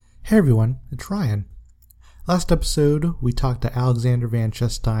Hey everyone, it's Ryan. Last episode, we talked to Alexander Van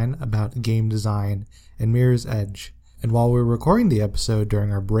Chestein about game design and Mirror's Edge. And while we were recording the episode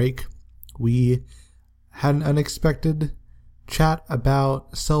during our break, we had an unexpected chat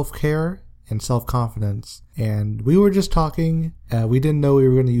about self-care and self-confidence. And we were just talking. We didn't know we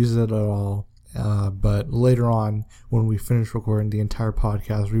were going to use it at all. But later on, when we finished recording the entire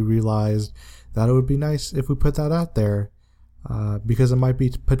podcast, we realized that it would be nice if we put that out there. Because it might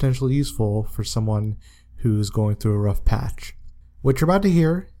be potentially useful for someone who's going through a rough patch. What you're about to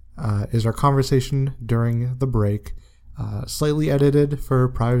hear is our conversation during the break, slightly edited for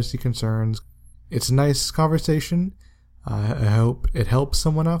privacy concerns. It's a nice conversation. I hope it helps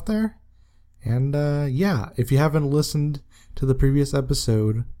someone out there. And if you haven't listened to the previous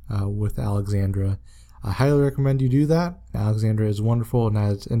episode with Alexandra, I highly recommend you do that. Alexandra is wonderful and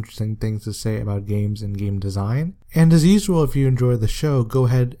has interesting things to say about games and game design. And as usual, if you enjoy the show, go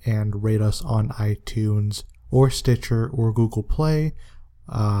ahead and rate us on iTunes or Stitcher or Google Play.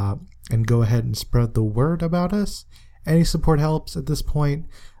 And go ahead and spread the word about us. Any support helps at this point.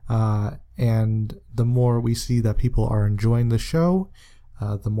 And the more we see that people are enjoying the show,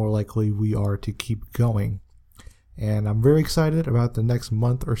 the more likely we are to keep going. And I'm very excited about the next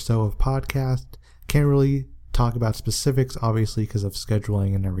month or so of podcast. Can't really talk about specifics, obviously, because of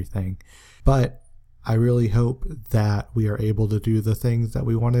scheduling and everything. But I really hope that we are able to do the things that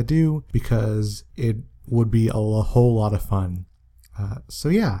we want to do because it would be a whole lot of fun.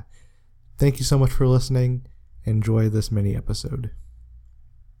 Thank you so much for listening. Enjoy this mini episode.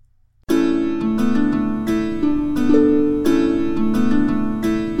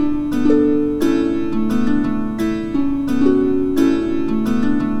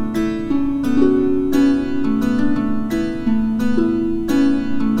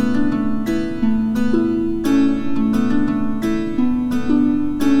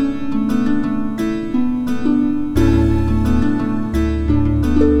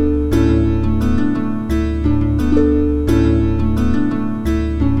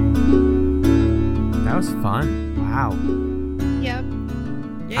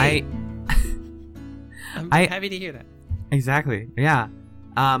 I'm happy to hear that. Exactly. Yeah.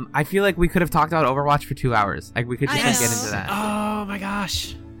 I feel like we could have talked about Overwatch for 2 hours. Like we could just get into that. Oh my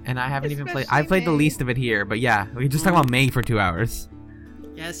gosh. And I haven't even played. I played the least of it here, but yeah, we could just talk about Mei for 2 hours.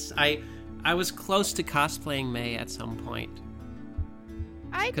 Yes, I was close to cosplaying Mei at some point.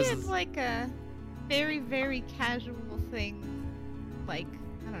 I did like a very, very casual thing, like,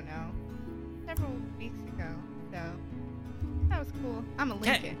 I don't know, several weeks ago. So that was cool. I'm a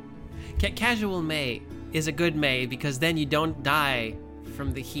Lincoln. Casual Mei is a good Mei because then you don't die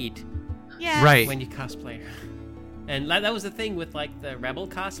from the heat. Yeah. Right. When you cosplay. And that was the thing with like the Rebel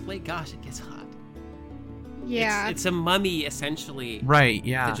cosplay. Gosh, it gets hot. Yeah. It's a mummy essentially. Right.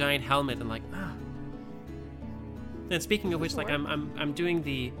 Yeah. The giant helmet and like. And speaking of which, like I'm gonna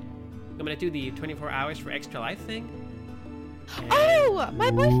do the 24 hours for Extra Life thing. And oh,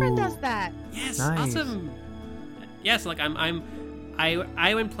 my boyfriend does that. Yes, nice. Awesome. Yes, like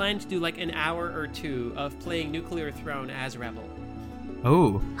I went planning to do like an hour or two of playing Nuclear Throne as Rebel.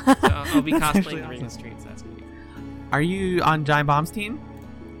 Oh. So I'll be That's cosplaying the Ring awesome. of Streets. That's gonna be cool. Are you on Giant Bomb's team?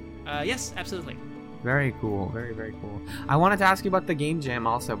 Yes, absolutely. Very cool. Very, very cool. I wanted to ask you about the game jam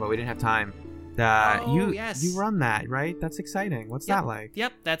also, but we didn't have time. Yes. You run that, right? That's exciting. What's that like?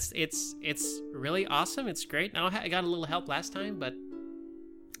 Yep, it's really awesome. It's great. Now I got a little help last time, but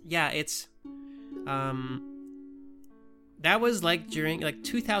yeah, it's that was like during like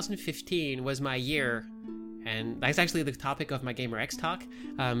 2015 was my year, and that's actually the topic of my GamerX talk.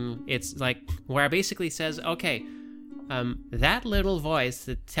 It's like where I basically says, okay, that little voice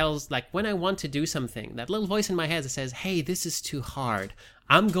that tells like when I want to do something, that little voice in my head that says, hey, this is too hard.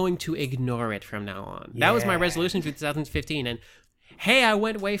 I'm going to ignore it from now on. Yeah. That was my resolution for 2015, and hey, I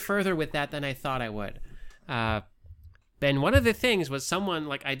went way further with that than I thought I would. Then one of the things was someone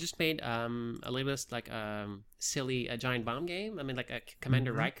like I just made a latest like silly Giant Bomb game. I mean like a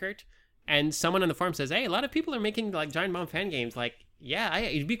Commander Reichert, and someone on the forum says, "Hey, a lot of people are making like Giant Bomb fan games. Like, yeah,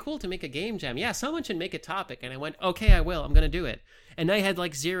 it'd be cool to make a game jam. Yeah, someone should make a topic." And I went, "Okay, I will. I'm gonna do it." And I had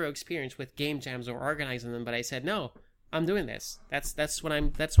like zero experience with game jams or organizing them, but I said, "No, I'm doing this. That's what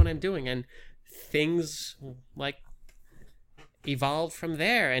I'm doing." And things like evolved from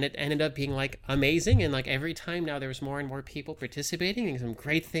there, and it ended up being like amazing, and like every time now there's more and more people participating, and some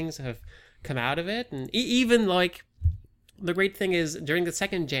great things have come out of it. And even like the great thing is during the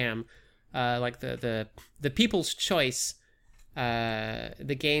second jam, like the People's Choice,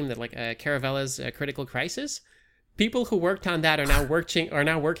 the game that like Caravella's Critical Crisis, people who worked on that are now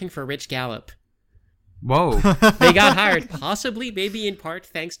working for Rich Gallup. Whoa. They got hired, possibly, maybe in part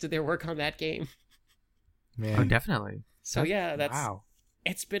thanks to their work on that game. Man. Oh, definitely. So yeah, Wow.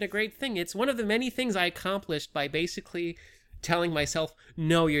 it's been a great thing. It's one of the many things I accomplished by basically telling myself,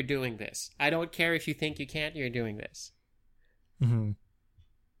 no, you're doing this. I don't care if you think you can't, you're doing this. Mhm.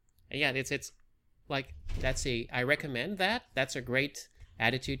 And yeah, it's like, I recommend that. That's a great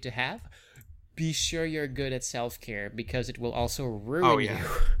attitude to have. Be sure you're good at self-care, because it will also ruin you.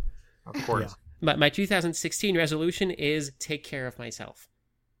 Of course. Yeah. But my 2016 resolution is take care of myself.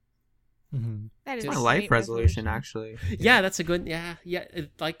 Mhm. That is It's a my life great resolution, actually. Yeah, that's a good. Yeah.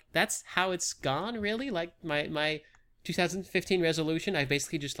 Like that's how it's gone. Really, like my 2015 resolution. I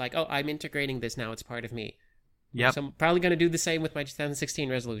basically just like, oh, I'm integrating this now. It's part of me. Yep. So I'm probably gonna do the same with my 2016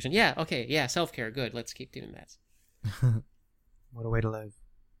 resolution. Yeah. Okay. Yeah. Self care. Good. Let's keep doing that. What a way to live.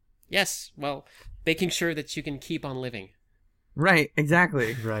 Yes. Well, making sure that you can keep on living. Right.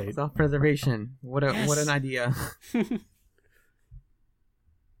 Exactly. Right. Self-preservation. What Yes. an idea.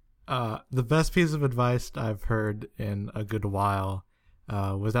 The best piece of advice I've heard in a good while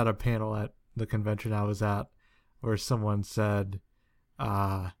was at a panel at the convention I was at, where someone said,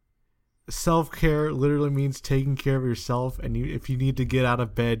 self-care literally means taking care of yourself, and if you need to get out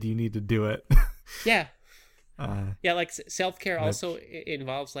of bed, you need to do it. Yeah. uh, Yeah. Like self care Which- also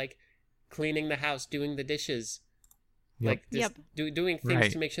involves like cleaning the house, doing the dishes, Yep. like just doing things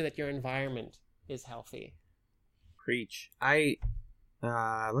Right. to make sure that your environment is healthy. Preach.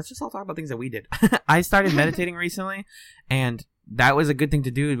 Let's just all talk about things that we did. I started meditating recently, and that was a good thing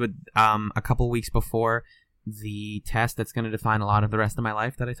to do, but a couple weeks before the test that's going to define a lot of the rest of my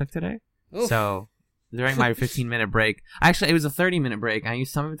life that I took today. Oof. So during my 15-minute break, actually it was a 30-minute break. I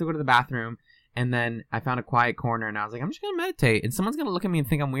used some of it to go to the bathroom, and then I found a quiet corner, and I was like, I'm just going to meditate, and someone's going to look at me and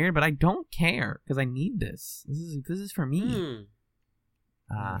think I'm weird, but I don't care because I need this. This is for me.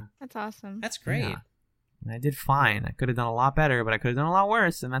 Hmm. That's awesome. That's great. Yeah. And I did fine. I could have done a lot better, but I could have done a lot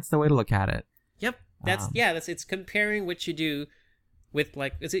worse, and that's the way to look at it. Yep. That's Um, it's comparing what you do with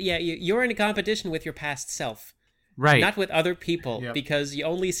like you're in a competition with your past self, Right. not with other people, Yep. because you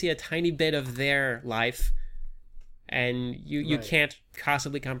only see a tiny bit of their life, and you Right. can't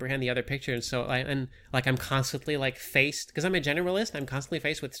possibly comprehend the other picture. And so I'm constantly like faced, because I'm a generalist. I'm constantly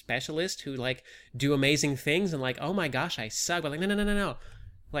faced with specialists who like do amazing things, and like, oh my gosh, I suck. But like, no,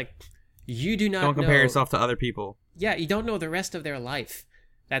 like. You do not Don't compare know- yourself to other people. Yeah, you don't know the rest of their life.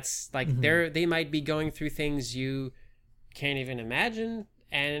 That's like they might be going through things you can't even imagine,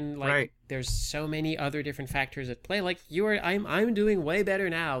 and like Right. there's so many other different factors at play. Like I'm doing way better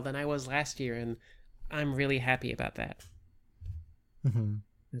now than I was last year, and I'm really happy about that. Mhm.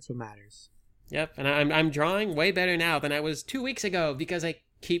 That's what matters. Yep, and I'm drawing way better now than I was 2 weeks ago, because I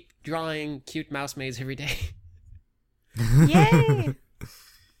keep drawing cute mouse maids every day. Yay!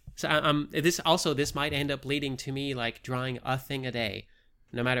 So this might end up leading to me like drawing a thing a day,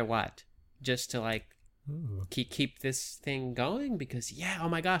 no matter what, just to like Ooh. keep this thing going, because oh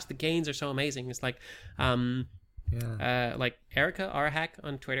my gosh, the gains are so amazing. It's like Yeah. like Erica Arhack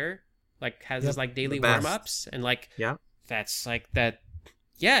on Twitter like has Yep, this like daily the best. warm-ups, and like Yeah. that's like that.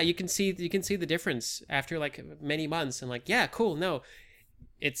 Yeah, you can see the difference after like many months, and like cool. No,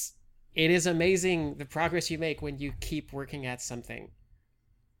 it is amazing the progress you make when you keep working at something.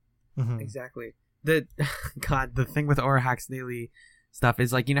 Mhm. Exactly. The thing with Orhack's daily stuff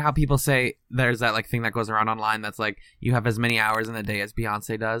is like, you know how people say there's that like thing that goes around online that's like, you have as many hours in a day as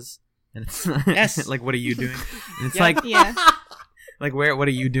Beyonce does, and it's Yes. like, what are you doing? And it's Yeah. like, Yeah. like what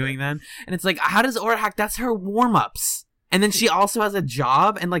are you doing then? And it's like, how does Orhack? That's her warm ups, and then she also has a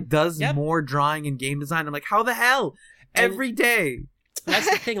job and like does Yep. more drawing and game design. I'm like, how the hell? And- Every day. That's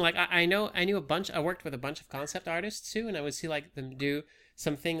the thing. Like I knew a bunch. I worked with a bunch of concept artists too, and I would see like them do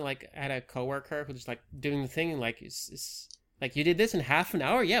something. Like I had a coworker who was like doing the thing, and like it's like, you did this in half an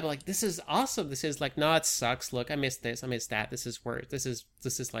hour. Yeah, but like, this is awesome. This is like, no, it sucks. Look, I missed this. I missed that. This is worse. This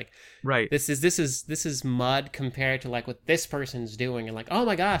is like Right. this is mud compared to like what this person's doing, and like, oh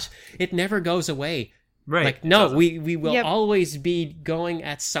my gosh, it never goes away. Right. Like, no, we will Yep. always be going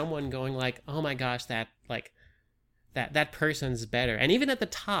at someone going like, oh my gosh, that like that person's better. And even at the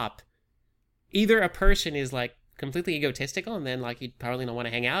top, either a person is like completely egotistical and then like you probably don't want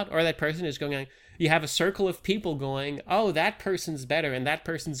to hang out, or that person is going, you have a circle of people going, oh, that person's better, and that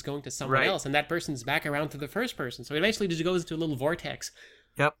person's going to someone Right. else, and that person's back around to the first person. So it basically just goes into a little vortex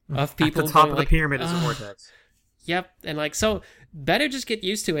Yep. of people At the top going of the like, pyramid is a "Ah." vortex. Yep, and like, so better just get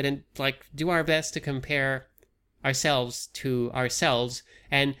used to it and like do our best to compare ourselves to ourselves,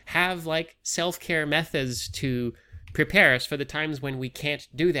 and have like self-care methods to prepare us for the times when we can't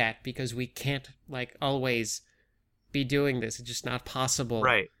do that, because we can't like always be doing this. It's just not possible.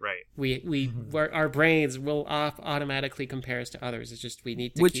 Right. Right. our brains will automatically compare us to others. It's just we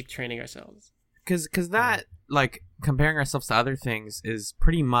need to keep training ourselves. Because that, like, comparing ourselves to other things is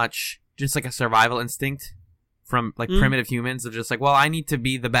pretty much just like a survival instinct from, like, primitive humans of just like, well, I need to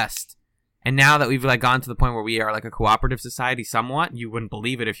be the best. And now that we've, like, gone to the point where we are, like, a cooperative society somewhat, you wouldn't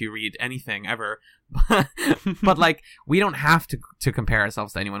believe it if you read anything ever. But, like, we don't have to compare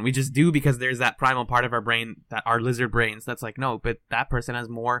ourselves to anyone. We just do because there's that primal part of our brain, that our lizard brains, that's like, no, but that person has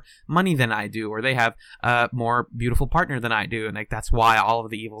more money than I do, or they have a more beautiful partner than I do. And, like, that's why all of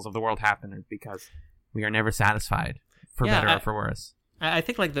the evils of the world happen, is because we are never satisfied, for better or for worse. I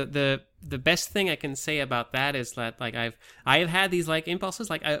think like the best thing I can say about that is that like I have had these like impulses.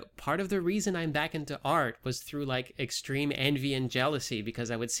 Like part of the reason I'm back into art was through like extreme envy and jealousy,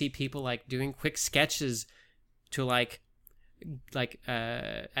 because I would see people like doing quick sketches to like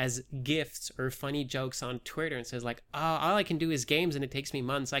as gifts or funny jokes on Twitter, and says like, oh, all I can do is games and it takes me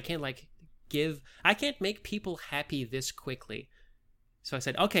months. I can't make people happy this quickly. So I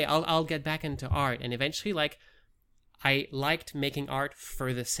said, okay, I'll get back into art, and eventually like I liked making art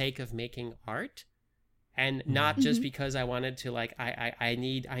for the sake of making art, and not just because I wanted to like I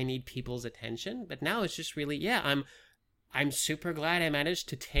need people's attention. But now it's just really, I'm super glad I managed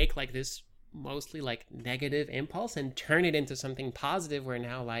to take like this mostly like negative impulse and turn it into something positive, where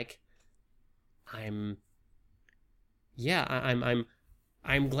now like I'm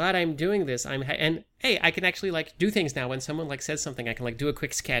glad I'm doing this. And hey, I can actually like do things now. When someone like says something, I can like do a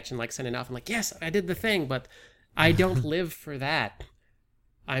quick sketch and like send it off. I'm like, yes, I did the thing, but I don't live for that.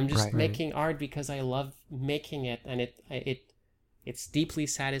 I'm just making art because I love making it, and it's deeply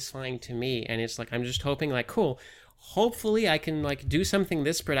satisfying to me. And it's like I'm just hoping like, cool, hopefully I can like do something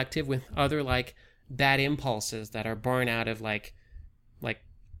this productive with other like bad impulses that are born out of like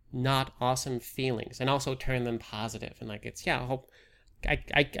not awesome feelings, and also turn them positive. And like it's I hope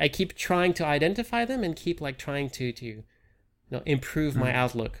I keep trying to identify them and keep like trying to improve my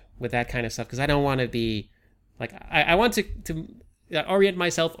outlook with that kind of stuff, because I don't want to be like I want to orient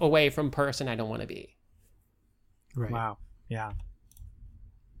myself away from person I don't want to be. Right. Wow. Yeah.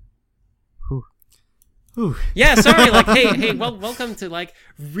 Ooh. Yeah, sorry. Like, hey, welcome to like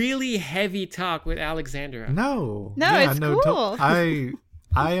really heavy talk with Alexandra. No, it's cool. I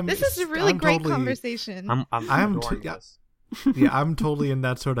am. This is a really great conversation. I'm totally in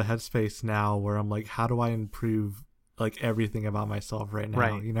that sort of headspace now, where I'm like, how do I improve like everything about myself right now?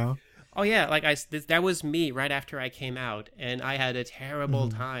 Right. You know? Oh yeah, like that was me right after I came out, and I had a terrible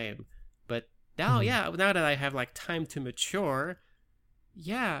time. But now, now that I have like time to mature,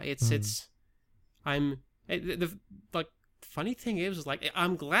 the funny thing is like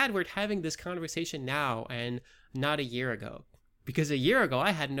I'm glad we're having this conversation now and not a year ago, because a year ago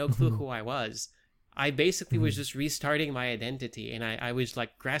I had no clue who I was. I basically was just restarting my identity, and I was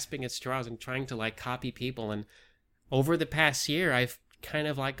like grasping at straws and trying to like copy people. And over the past year, I've kind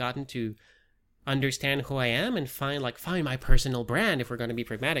of like gotten to understand who I am and find my personal brand, if we're going to be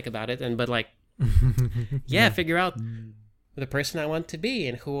pragmatic about it, figure out the person I want to be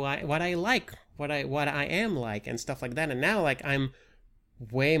and what I like, what I am like, and stuff like that. And now like I'm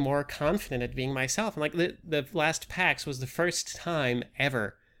way more confident at being myself. And like the last PAX was the first time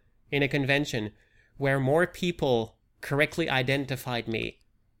ever in a convention where more people correctly identified me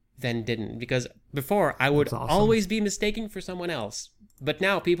than didn't, because before I would always be mistaken for someone else. But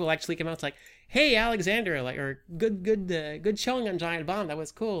now people actually come out, it's like, hey, Alexander, like, or good showing on Giant Bomb, that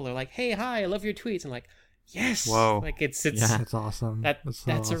was cool. Or like, hey, hi, I love your tweets. And like, yes. Whoa. Like it's that's awesome. That's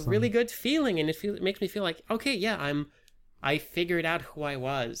awesome. A really good feeling, and it makes me feel like, okay, yeah, I figured out who I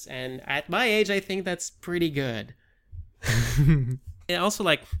was, and at my age, I think that's pretty good. And also,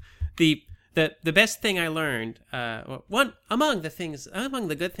 like the best thing I learned, among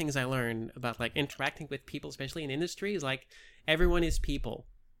the good things I learned about like interacting with people, especially in industry, is like everyone is people,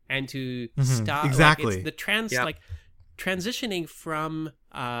 and to stop exactly like, it's like transitioning from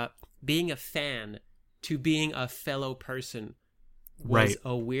being a fan to being a fellow person was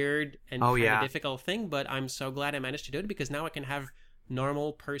a weird and kind of difficult thing, but I'm so glad I managed to do it, because now I can have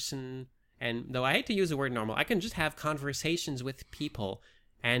normal person, and though I hate to use the word normal, I can just have conversations with people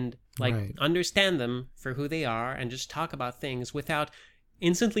and like understand them for who they are, and just talk about things without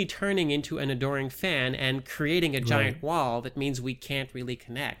instantly turning into an adoring fan and creating a giant wall that means we can't really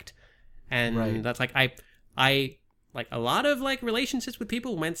connect. And that's like I like a lot of like relationships with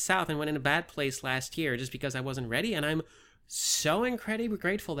people went south and went in a bad place last year just because I wasn't ready. And I'm so incredibly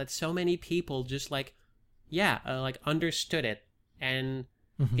grateful that so many people just like understood it and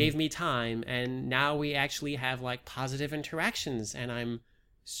gave me time, and now we actually have like positive interactions, and I'm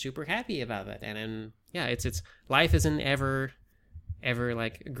super happy about that. And it's life is an ever ever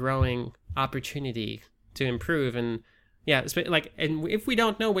like growing opportunity to improve. And yeah, like, and if we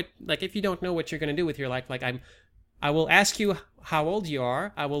don't know what, like, if you don't know what you're going to do with your life, like I will ask you how old you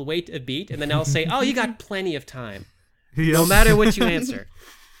are, I will wait a beat, and then I'll say, oh, you got plenty of time. No matter what you answer.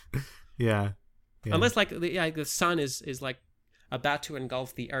 Yeah. Unless like the sun is like about to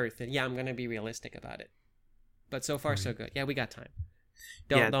engulf the earth, and yeah, I'm going to be realistic about it. But so far, so good. Yeah, we got time.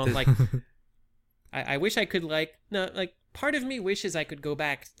 Don't like, I wish I could like, no, like, part of me wishes I could go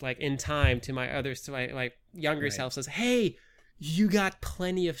back like in time to my like younger self, says, hey, you got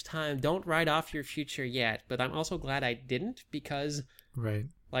plenty of time. Don't write off your future yet. But I'm also glad I didn't, because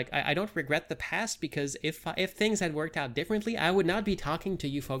like I don't regret the past, because if things had worked out differently, I would not be talking to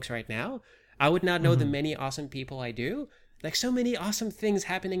you folks right now. I would not know the many awesome people I do. Like, so many awesome things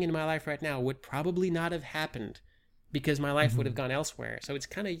happening in my life right now would probably not have happened because my life would have gone elsewhere. So it's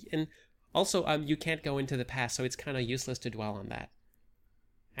kind of, and also you can't go into the past, so it's kind of useless to dwell on that.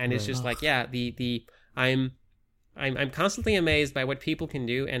 And it's just like, yeah, I'm constantly amazed by what people can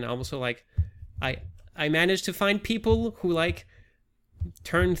do, and also like I managed to find people who like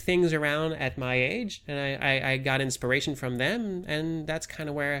turn things around at my age, and I got inspiration from them, and that's kind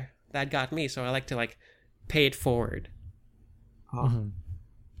of where that got me. So I like to like pay it forward.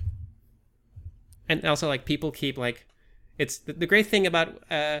 And also like people keep like, it's the great thing about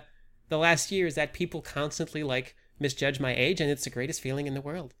the last year is that people constantly like misjudge my age, and it's the greatest feeling in the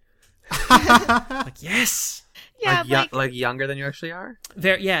world. Like, yes. Yeah, like younger than you actually are?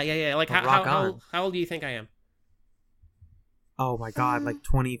 Yeah. Like, how old do you think I am? Oh my god, like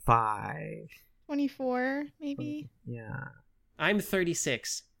 25. 24, maybe? Yeah. I'm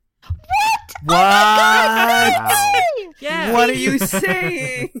 36. What? Wow. Yeah. What are you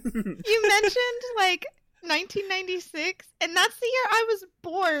saying? You mentioned like 1996, and that's the year I was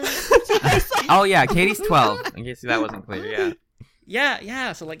born. So I was like, Oh yeah, Katie's 12. In case that wasn't clear, yeah.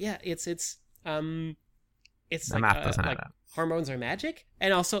 Yeah. So like, yeah, it's The like, math doesn't like add up. hormones are magic,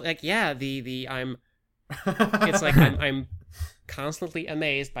 and also like, yeah, it's like I'm constantly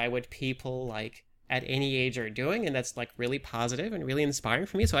amazed by what people like at any age are doing, and that's like really positive and really inspiring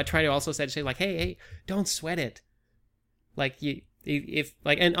for me. So I try to also say like, hey, don't sweat it. Like if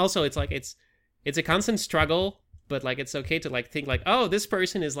like, and also it's like it's a constant struggle, but like it's okay to like think like, oh, this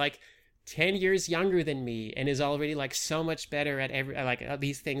person is like 10 years younger than me and is already like so much better at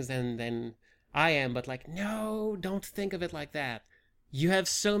these things than I am. But like, no, don't think of it like that. You have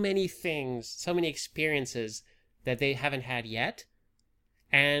so many things, so many experiences that they haven't had yet.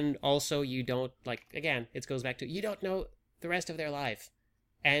 And also you don't, like, again, it goes back to, you don't know the rest of their life.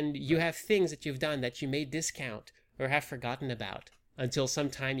 And you have things that you've done that you may discount or have forgotten about until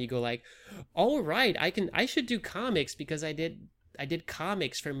sometime you go like, oh, right, I should do comics because I did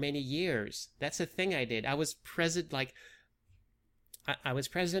comics for many years. That's a thing I did. I was president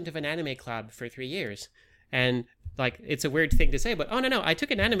of an anime club for 3 years. And like, it's a weird thing to say, but no, I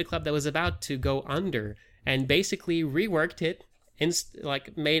took an anime club that was about to go under and basically reworked it,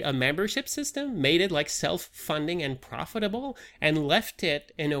 like made a membership system, made it like self-funding and profitable, and left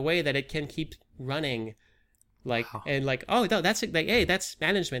it in a way that it can keep running. Like, and like, oh no, that's like, hey, that's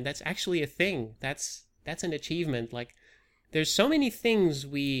management. That's actually a thing. That's an achievement. Like, there's so many things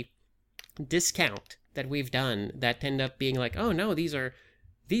we discount that we've done that end up being like, oh no,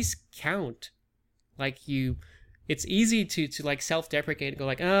 these count. Like, it's easy to like self-deprecate and go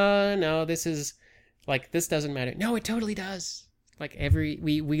like, oh no, this doesn't matter. No, it totally does. Like,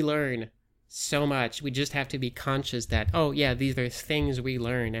 we learn so much. We just have to be conscious that, oh yeah, these are things we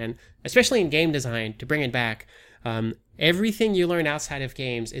learn. And especially in game design, to bring it back, everything you learn outside of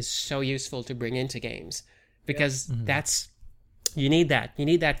games is so useful to bring into games, because you need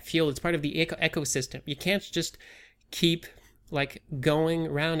that fuel. It's part of the ecosystem. You can't just keep like going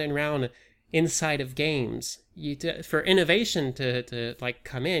round and round inside of games. For innovation to like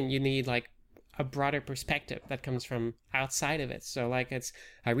come in, you need like a broader perspective that comes from outside of it. So like,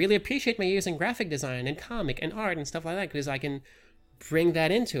 I really appreciate my years in graphic design and comic and art and stuff like that, because I can bring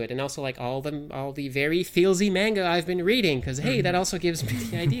that into it. And also like all the very feelsy manga I've been reading, because hey, that also gives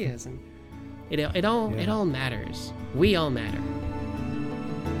me ideas. And it all matters. We all matter.